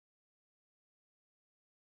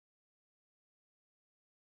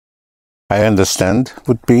I understand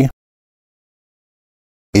would be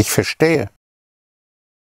ich verstehe.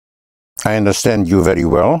 I understand you very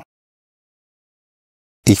well.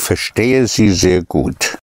 Ich verstehe Sie sehr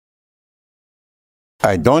gut.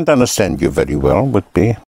 I don't understand you very well would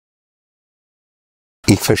be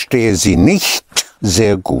ich verstehe Sie nicht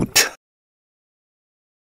sehr gut.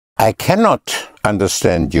 I cannot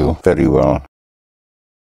understand you very well.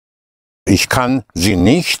 Ich kann Sie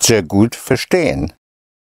nicht sehr gut verstehen.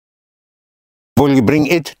 Will you bring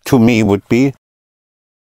it to me would be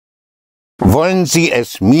wollen Sie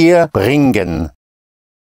es mir bringen?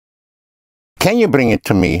 Can you bring it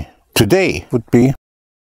to me today would be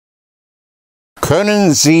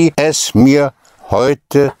können Sie es mir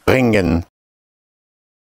heute bringen?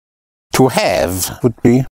 To have would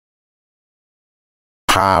be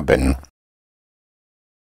haben.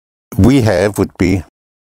 We have would be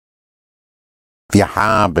wir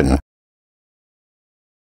haben.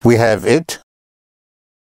 We have it.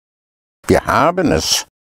 Wir haben es.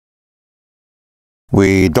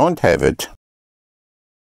 We don't have it.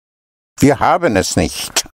 Wir haben es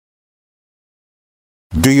nicht.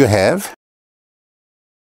 Do you have?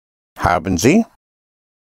 Haben Sie?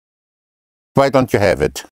 Why don't you have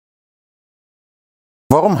it?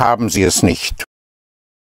 Warum haben Sie es nicht?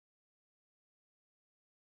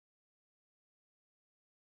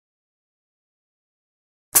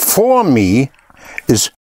 For me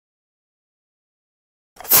ist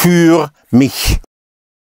für mich.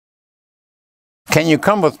 Can you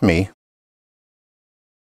come with me?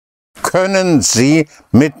 Können Sie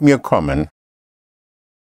mit mir kommen?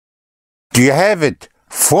 Do you have it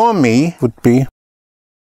for me would be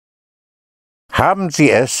haben Sie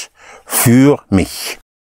es für mich?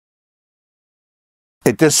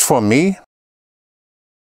 It is for me.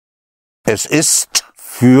 Es ist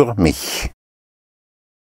für mich.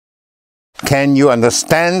 Can you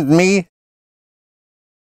understand me?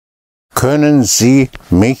 Können Sie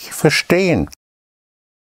mich verstehen?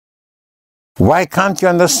 Why can't you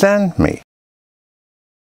understand me?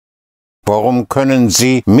 Warum können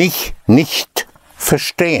Sie mich nicht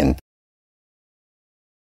verstehen?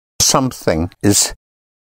 Something is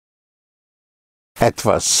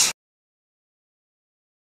etwas.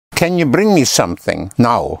 Can you bring me something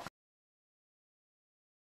now?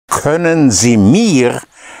 Können Sie mir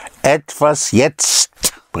etwas jetzt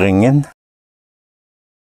bringen?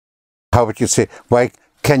 How would you say, why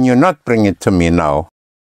can you not bring it to me now?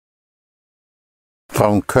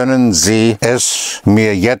 Warum können Sie es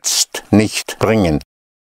mir jetzt nicht bringen?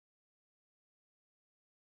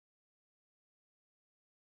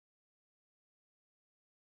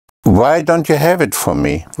 Why don't you have it for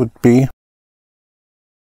me? Would be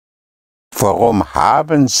warum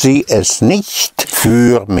haben Sie es nicht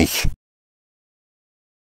für mich?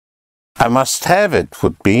 I must have it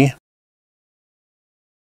would be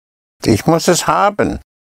ich muss es haben.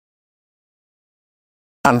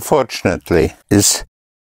 Unfortunately is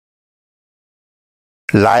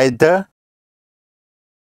leider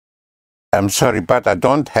I'm sorry but I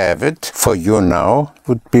don't have it for you now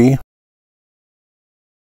would be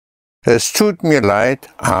es tut mir leid,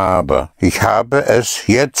 aber ich habe es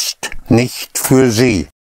jetzt nicht für Sie.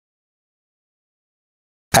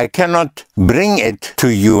 I cannot bring it to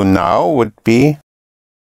you now would be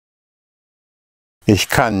ich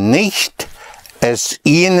kann nicht es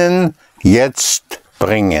Ihnen jetzt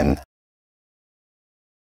bringen.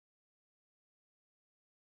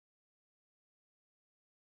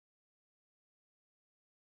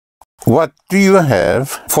 What do you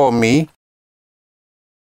have for me?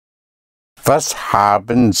 Was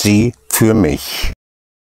haben Sie für mich?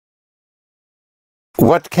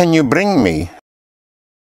 What can you bring me?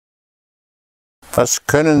 Was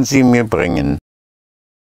können Sie mir bringen?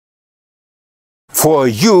 For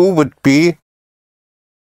you would be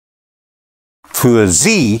für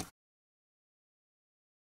Sie.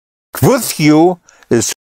 With you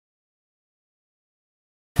ist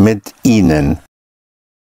mit Ihnen.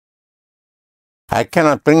 I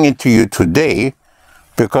cannot bring it to you today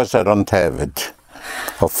because I don't have it.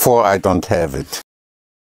 Or for I don't have it.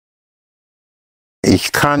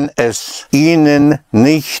 Ich kann es Ihnen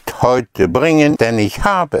nicht heute bringen, denn ich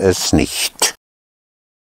habe es nicht.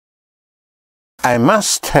 I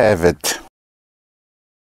must have it.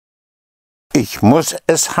 Ich muss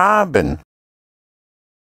es haben.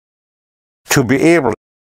 To be able.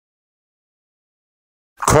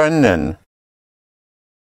 Können.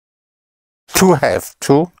 To have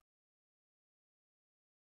to.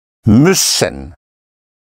 Müssen.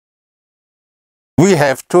 We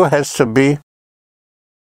have to has to be.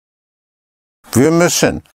 Wir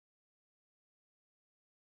müssen.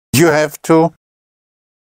 You have to.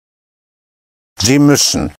 Sie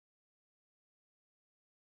müssen.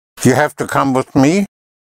 You have to come with me.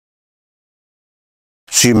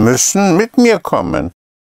 Sie müssen mit mir kommen.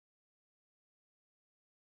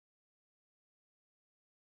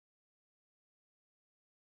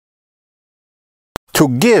 To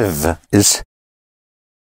give ist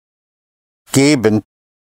geben.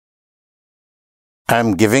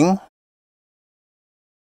 I'm giving.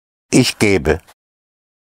 Ich gebe.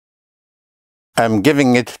 I'm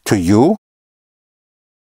giving it to you.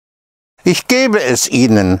 Ich gebe es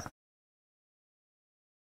Ihnen.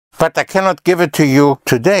 But I cannot give it to you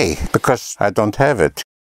today, because I don't have it.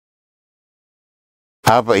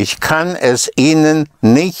 Aber ich kann es Ihnen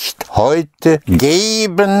nicht heute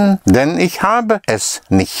geben, denn ich habe es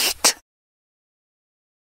nicht.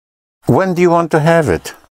 When do you want to have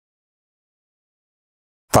it?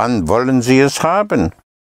 Wann wollen Sie es haben?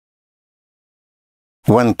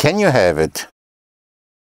 When can you have it?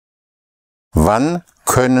 Wann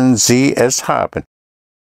können Sie es haben?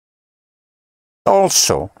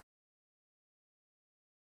 Also.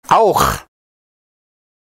 Auch.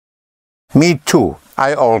 Me too.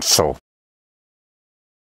 I also.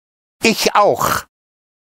 Ich auch.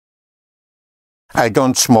 I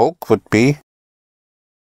don't smoke would be.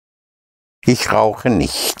 Ich rauche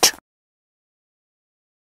nicht.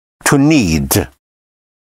 To need.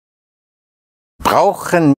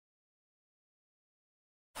 Brauchen.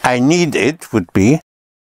 I need it would be.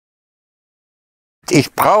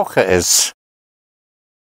 Ich brauche es.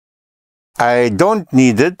 I don't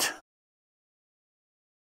need it.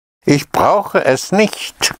 Ich brauche es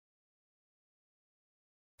nicht.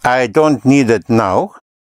 I don't need it now.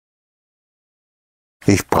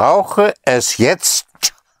 Ich brauche es jetzt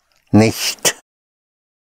nicht.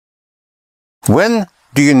 When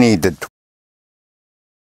do you need it?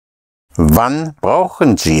 Wann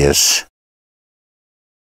brauchen Sie es?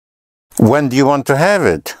 When do you want to have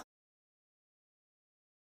it?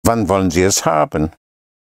 Wann wollen Sie es haben?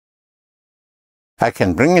 I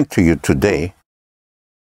can bring it to you today.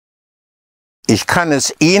 Ich kann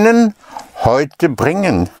es Ihnen heute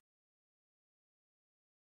bringen.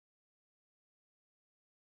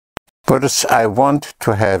 But I want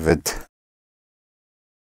to have it.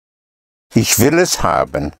 Ich will es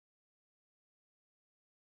haben.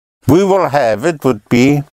 We will have it would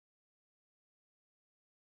be.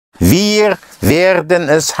 Wir werden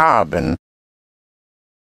es haben.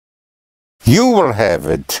 You will have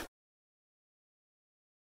it.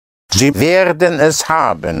 Sie werden es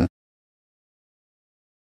haben.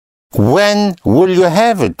 When will you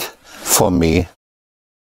have it for me?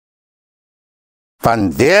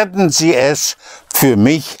 Wann werden Sie es für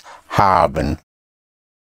mich haben?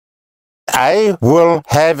 I will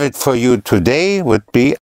have it for you today would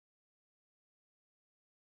be.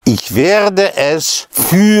 Ich werde es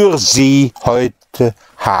für Sie heute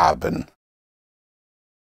haben.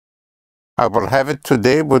 I will have it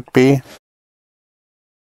today would be.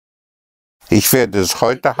 Ich werde es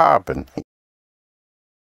heute haben.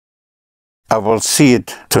 I will see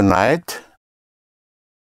it tonight.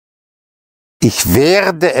 Ich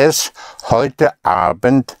werde es heute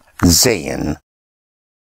Abend sehen.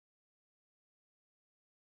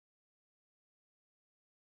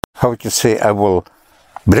 How would you say, I will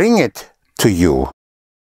bring it to you?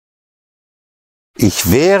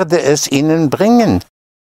 Ich werde es Ihnen bringen.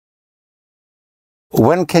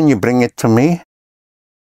 When can you bring it to me?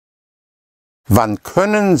 Wann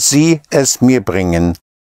können Sie es mir bringen?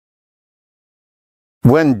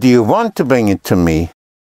 When do you want to bring it to me?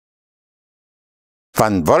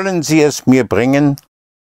 Wann wollen Sie es mir bringen?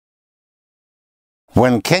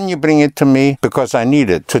 When can you bring it to me? Because I need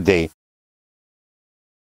it today.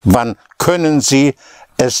 Wann können Sie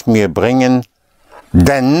es mir bringen?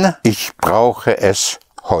 Denn ich brauche es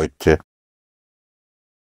heute.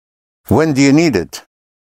 When do you need it?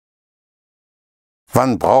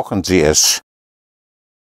 Wann brauchen Sie es?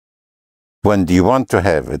 When do you want to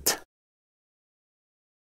have it?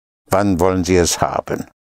 Wann wollen Sie es haben?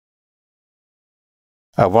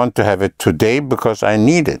 I want to have it today because I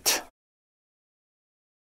need it.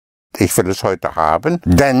 Ich will es heute haben,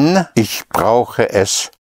 denn ich brauche es.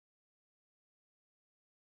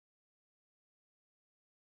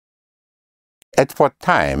 At what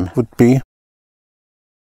time would be?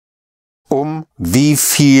 Wie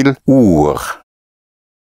viel Uhr?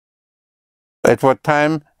 At what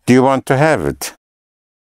time do you want to have it?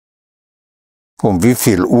 Wie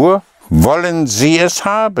viel Uhr wollen Sie es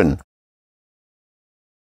haben?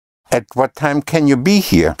 At what time can you be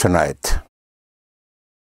here tonight?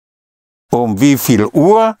 Wie viel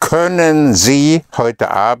Uhr können Sie heute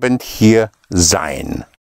Abend hier sein?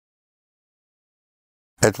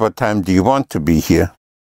 At what time do you want to be here?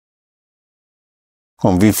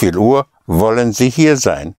 Wie viel Uhr wollen Sie hier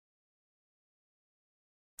sein?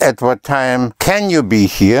 At what time can you be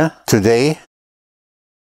here today?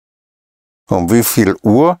 Wie viel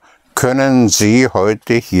Uhr können Sie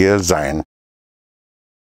heute hier sein?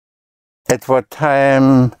 At what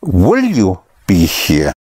time will you be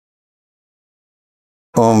here?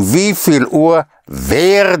 Wie viel Uhr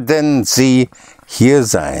werden Sie hier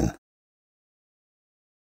sein?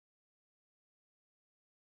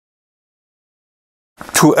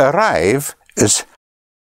 To arrive is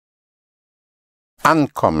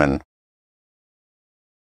ankommen.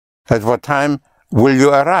 At what time will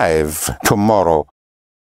you arrive tomorrow?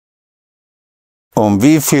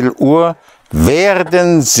 Wie viel Uhr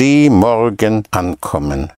werden Sie morgen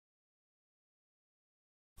ankommen?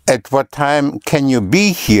 At what time can you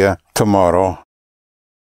be here tomorrow?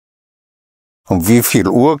 Wie viel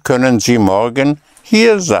Uhr können Sie morgen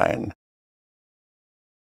hier sein?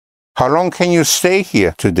 How long can you stay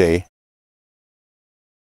here today?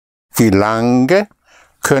 Wie lange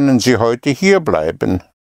können Sie heute hier bleiben?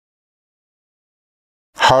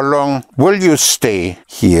 How long will you stay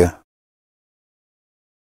here?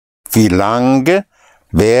 Wie lange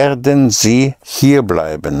werden Sie hier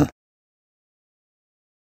bleiben?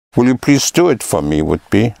 Will you please do it for me, would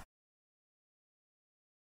be?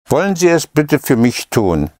 Wollen Sie es bitte für mich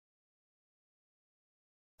tun?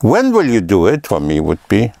 When will you do it for me, would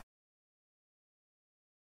be?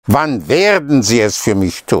 Wann werden Sie es für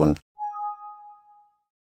mich tun?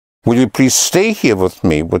 Will you please stay here with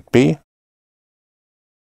me, would be?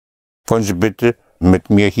 Wollen Sie bitte mit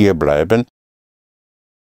mir hier bleiben?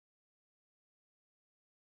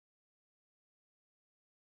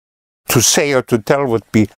 To say or to tell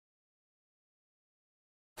would be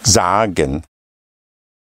sagen.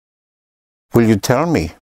 Will you tell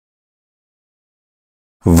me?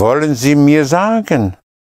 Wollen Sie mir sagen?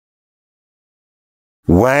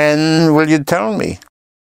 When will you tell me?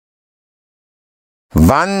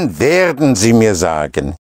 Wann werden Sie mir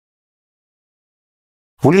sagen?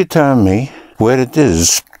 Will you tell me where it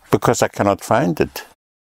is, because I cannot find it?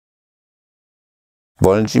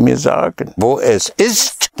 Wollen Sie mir sagen, wo es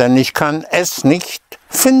ist, denn ich kann es nicht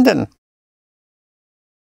finden?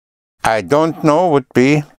 I don't know would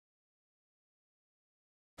be,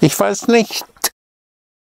 ich weiß nicht.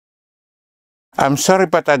 I'm sorry,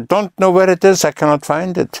 but I don't know where it is, I cannot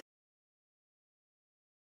find it.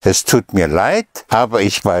 Es tut mir leid, aber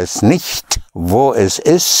ich weiß nicht, wo es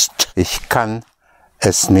ist. Ich kann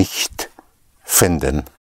es nicht finden.